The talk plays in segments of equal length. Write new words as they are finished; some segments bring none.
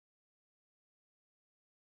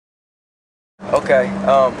Okay,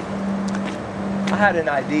 I had an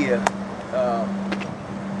idea.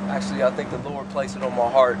 Actually, I think the Lord placed it on my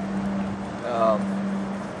heart.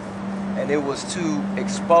 And it was to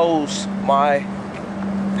expose my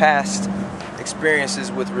past experiences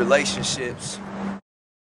with relationships.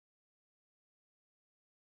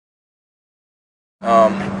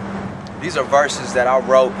 These are verses that I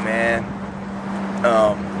wrote, man,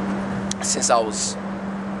 since I was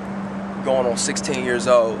going on 16 years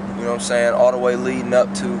old, you know what I'm saying, all the way leading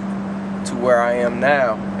up to where I am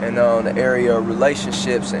now, and the area of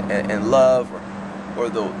relationships and love, or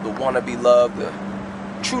the wannabe love, the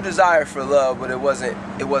true desire for love, but it wasn't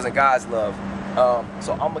God's love.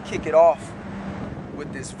 So I'm gonna kick it off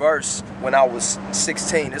with this verse. When I was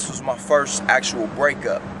 16, this was my first actual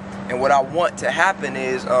breakup. And what I want to happen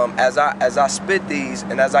is, as I spit these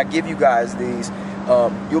and as I give you guys these,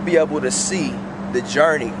 you'll be able to see the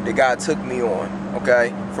journey that God took me on,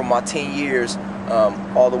 okay, from my teen years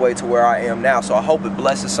all the way to where I am now. So I hope it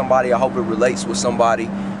blesses somebody. I hope it relates with somebody,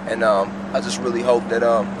 and I just really hope that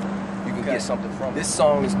you can get something from it. This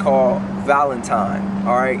song is called Valentine,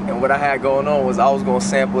 all right? And what I had going on was I was gonna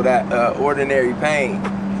sample that Ordinary Pain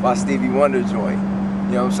by Stevie Wonder joint.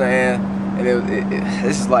 You know what I'm saying? And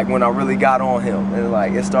this is like when I really got on him, and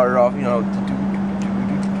like it started off, you know,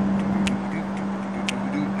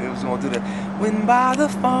 it was gonna do that. When by the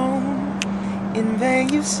phone, in vain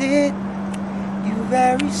you sit, you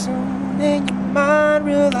very soon in your mind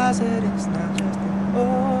realize that it's not just an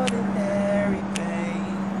ordinary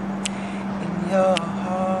pain in your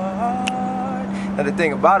heart. Now the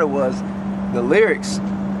thing about it was, the lyrics,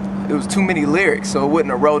 it was too many lyrics, so it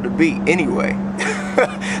wouldn't have rode the beat anyway.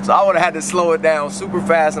 So I would have had to slow it down super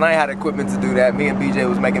fast, and I had equipment to do that. Me and BJ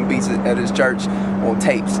was making beats at his church on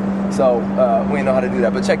tapes, so we didn't know how to do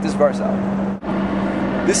that. But check this verse out.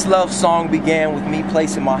 This love song began with me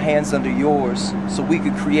placing my hands under yours so we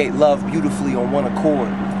could create love beautifully on one accord.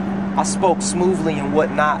 I spoke smoothly and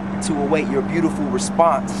whatnot to await your beautiful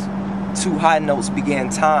response. 2 high notes began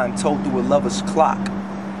time told through a lover's clock.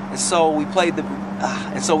 And so we played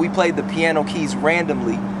the piano keys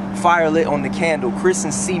randomly, fire lit on the candle. Chris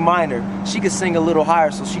in C minor, she could sing a little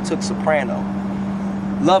higher, so she took soprano.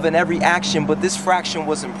 Love in every action, but this fraction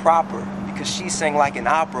wasn't proper because she sang like an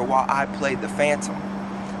opera while I played the phantom.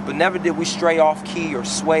 But never did we stray off key or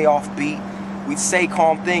sway off beat. We'd say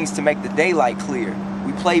calm things to make the daylight clear.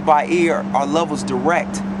 We played by ear, our love was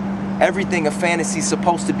direct. Everything a fantasy's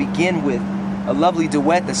supposed to begin with. A lovely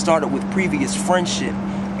duet that started with previous friendship.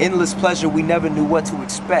 Endless pleasure, we never knew what to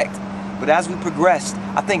expect. But as we progressed,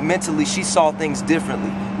 I think mentally she saw things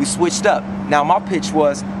differently. We switched up. Now my pitch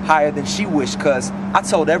was higher than she wished, cause I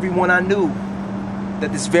told everyone I knew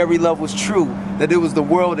that this very love was true, that it was the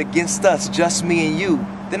world against us, just me and you.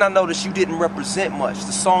 Then I noticed you didn't represent much.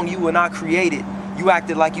 The song you and I created, you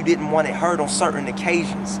acted like you didn't want it heard on certain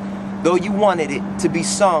occasions. Though you wanted it to be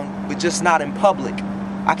sung, but just not in public,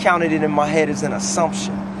 I counted it in my head as an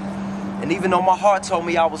assumption. And even though my heart told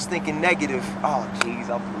me I was thinking negative, oh jeez,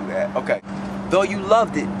 I blew that, okay. Though you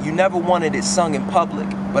loved it, you never wanted it sung in public,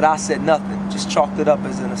 but I said nothing, just chalked it up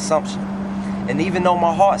as an assumption. And even though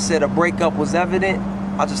my heart said a breakup was evident,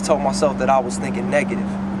 I just told myself that I was thinking negative.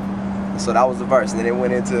 And so that was the verse, and then it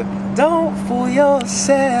went into, don't fool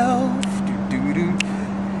yourself, do-do-do.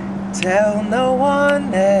 Tell no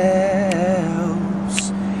one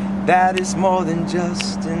else that it's more than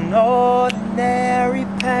just an ordinary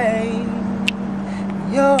pain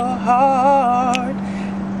in your heart.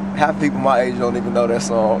 Half people my age don't even know that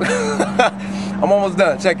song. I'm almost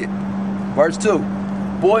done, check it. Verse 2,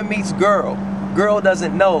 boy meets girl. Girl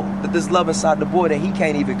doesn't know that there's love inside the boy that he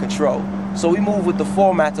can't even control. So we moved with the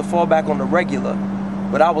format to fall back on the regular.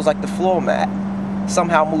 But I was like the floor mat,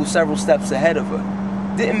 somehow moved several steps ahead of her.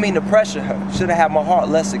 Didn't mean to pressure her, should've had my heart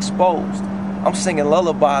less exposed. I'm singing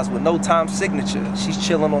lullabies with no time signature. She's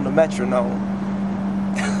chilling on the metronome.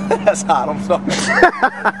 That's hot, I'm sorry.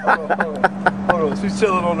 Hold on. She's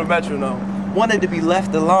chilling on the metronome. Wanted to be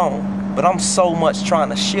left alone, but I'm so much trying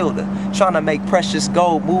to shield her, trying to make precious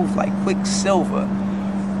gold move like quicksilver.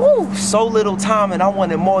 Woo, so little time and I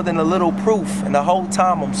wanted more than a little proof. And the whole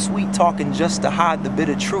time I'm sweet talking just to hide the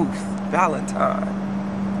bitter truth. Valentine.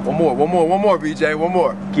 One more, BJ, one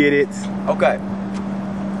more. Get it. Okay.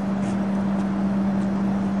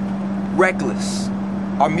 Reckless.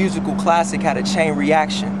 Our musical classic had a chain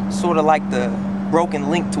reaction, sort of like the broken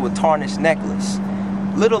link to a tarnished necklace.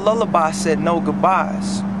 Little lullaby said no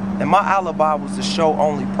goodbyes, and my alibi was to show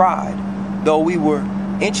only pride. Though we were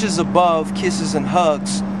inches above kisses and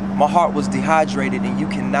hugs, my heart was dehydrated and you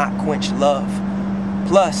cannot quench love.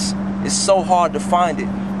 Plus, it's so hard to find it.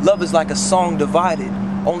 Love is like a song divided.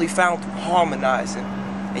 only found through harmonizing.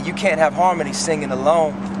 And you can't have harmony singing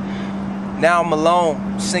alone. Now I'm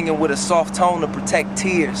alone, singing with a soft tone to protect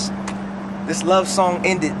tears. This love song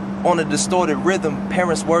ended on a distorted rhythm.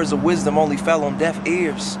 Parents' words of wisdom only fell on deaf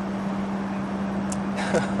ears.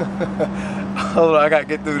 Hold on, I gotta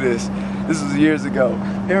get through this. This was years ago.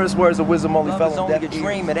 Parents' words of wisdom only fell on deaf ears. Love is only a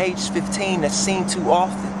dream at age 15 that's seen too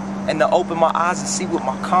often. And to open my eyes and see with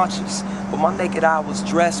my conscience. But my naked eye was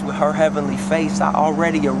dressed with her heavenly face. I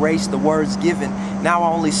already erased the words given. Now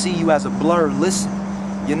I only see you as a blur. Listen,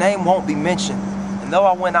 your name won't be mentioned. And though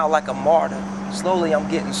I went out like a martyr, slowly I'm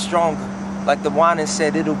getting stronger. Like the whining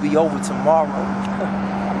said, it'll be over tomorrow.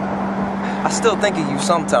 I still think of you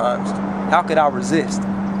sometimes. How could I resist?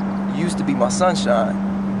 You used to be my sunshine.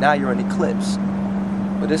 Now you're an eclipse.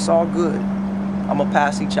 But it's all good. I'ma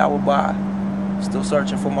pass each hour by. Still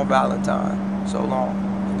searching for my Valentine. So long.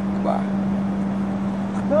 Goodbye.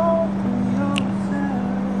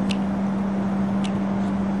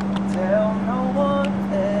 Tell no one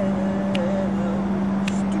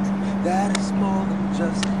else that it's more than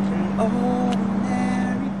just an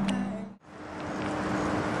ordinary pain.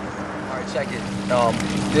 Alright, check it.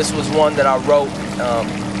 This was one that I wrote.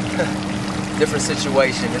 Different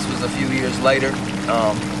situation. This was a few years later.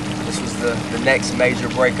 This was the next major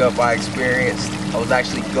breakup I experienced. I was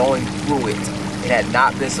actually going through it. It had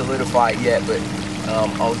not been solidified yet, but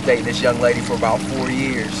I was dating this young lady for about 4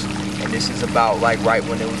 years, and this is about like right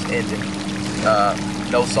when it was ending.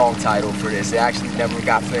 No song title for this. It actually never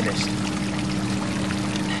got finished.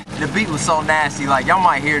 The beat was so nasty, like y'all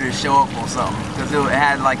might hear this show up on something, because it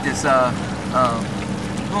had like this boom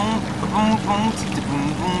boom boom boom boom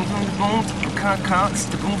boom boom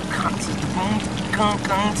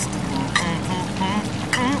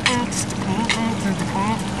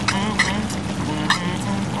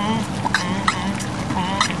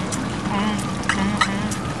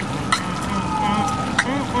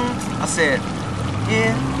I said,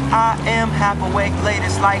 yeah, I am half awake, late,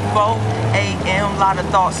 it's like 4 a.m. Lot of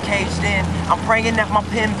thoughts caged in. I'm praying that my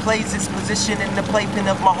pen plays its position in the playpen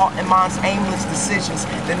of my heart and mind's aimless decisions.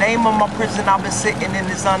 The name of my prison I've been sitting in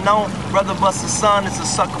is unknown. Brother Buster's son is a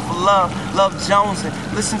sucker for love. Love Jones, and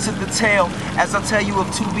listen to the tale as I tell you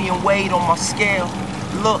of two being weighed on my scale.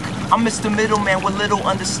 Look, I'm Mr. Middleman with little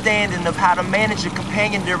understanding of how to manage a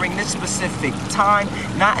companion during this specific time.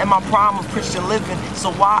 Not in my prime of Christian living,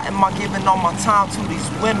 so why am I giving all my time to these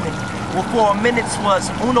women? Well, for a minute was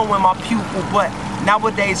uno in my pupil, but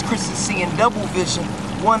nowadays Christians seeing double vision.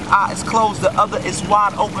 One eye is closed, the other is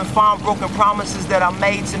wide open. Find broken promises that I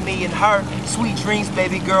made to me and her. Sweet dreams,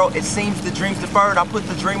 baby girl, it seems the dream's deferred. I put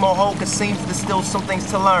the dream on hold, cause seems there's still some things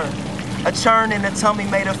to learn. A churn in the tummy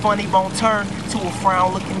made a funny bone turn to a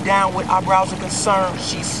frown, looking down with eyebrows of concern.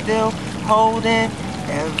 She's still holding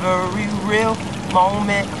every real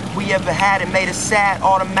moment we ever had. It made us sad,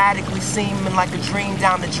 automatically seeming like a dream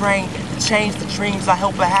down the drain. To change the dreams I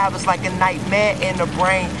help her have is like a nightmare in her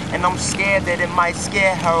brain. And I'm scared that it might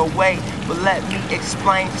scare her away. But let me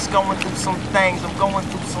explain, just going through some things. I'm going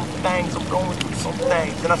through some things, I'm going through some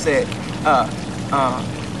things. And I said,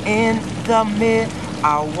 in the mid,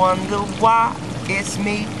 I wonder why it's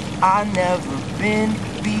me. I never been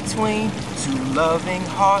between two loving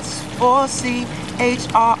hearts. For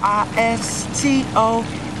CHRISTO,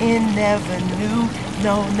 and never knew,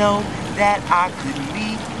 no, that I could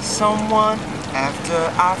be someone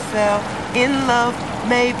after I fell in love.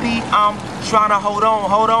 Maybe I'm trying to hold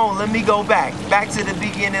on, let me go back to the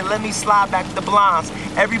beginning, let me slide back the blinds.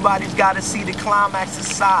 Everybody's gotta see the climax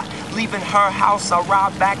inside. Leaving her house, I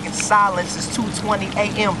ride back in silence. It's 2:20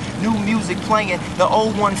 a.m., new music playing, the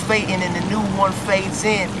old one fading and the new one fades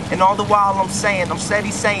in. And all the while I'm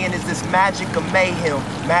steady saying, is this magic or mayhem?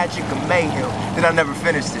 Magic or mayhem? Then I never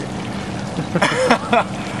finished it.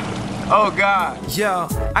 Oh God. Yo,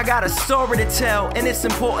 I got a story to tell, and it's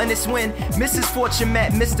important. It's when Mrs. Fortune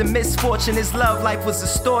met Mr. Misfortune. His love life was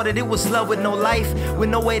distorted. It was love with no life, with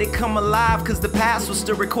no way to come alive, cause the past was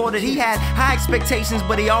still recorded. He had high expectations,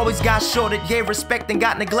 but he always got shorted. Gave respect and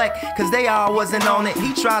got neglect, cause they all wasn't on it.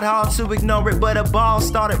 He tried hard to ignore it, but a ball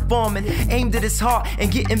started forming. Aimed at his heart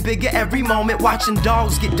and getting bigger every moment. Watching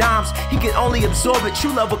dogs get dimes, he could only absorb it.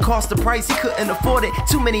 True love would cost the price, he couldn't afford it.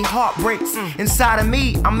 Too many heartbreaks inside of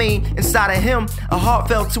me, inside of him. A heart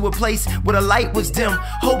fell to a place where the light was dim.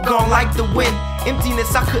 Hope gone like the wind.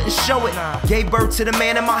 Emptiness, I couldn't show it. Gave birth to the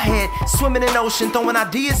man in my head, swimming in the ocean, throwing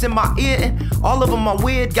ideas in my ear, and all of them are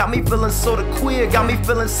weird. Got me feeling sorta queer, got me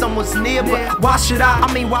feeling someone's near. But why should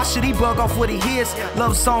why should he bug off what he hears?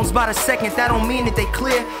 Love songs by the second, that don't mean that they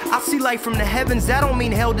clear. I see light from the heavens, that don't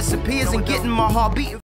mean hell disappears. And getting my heart beating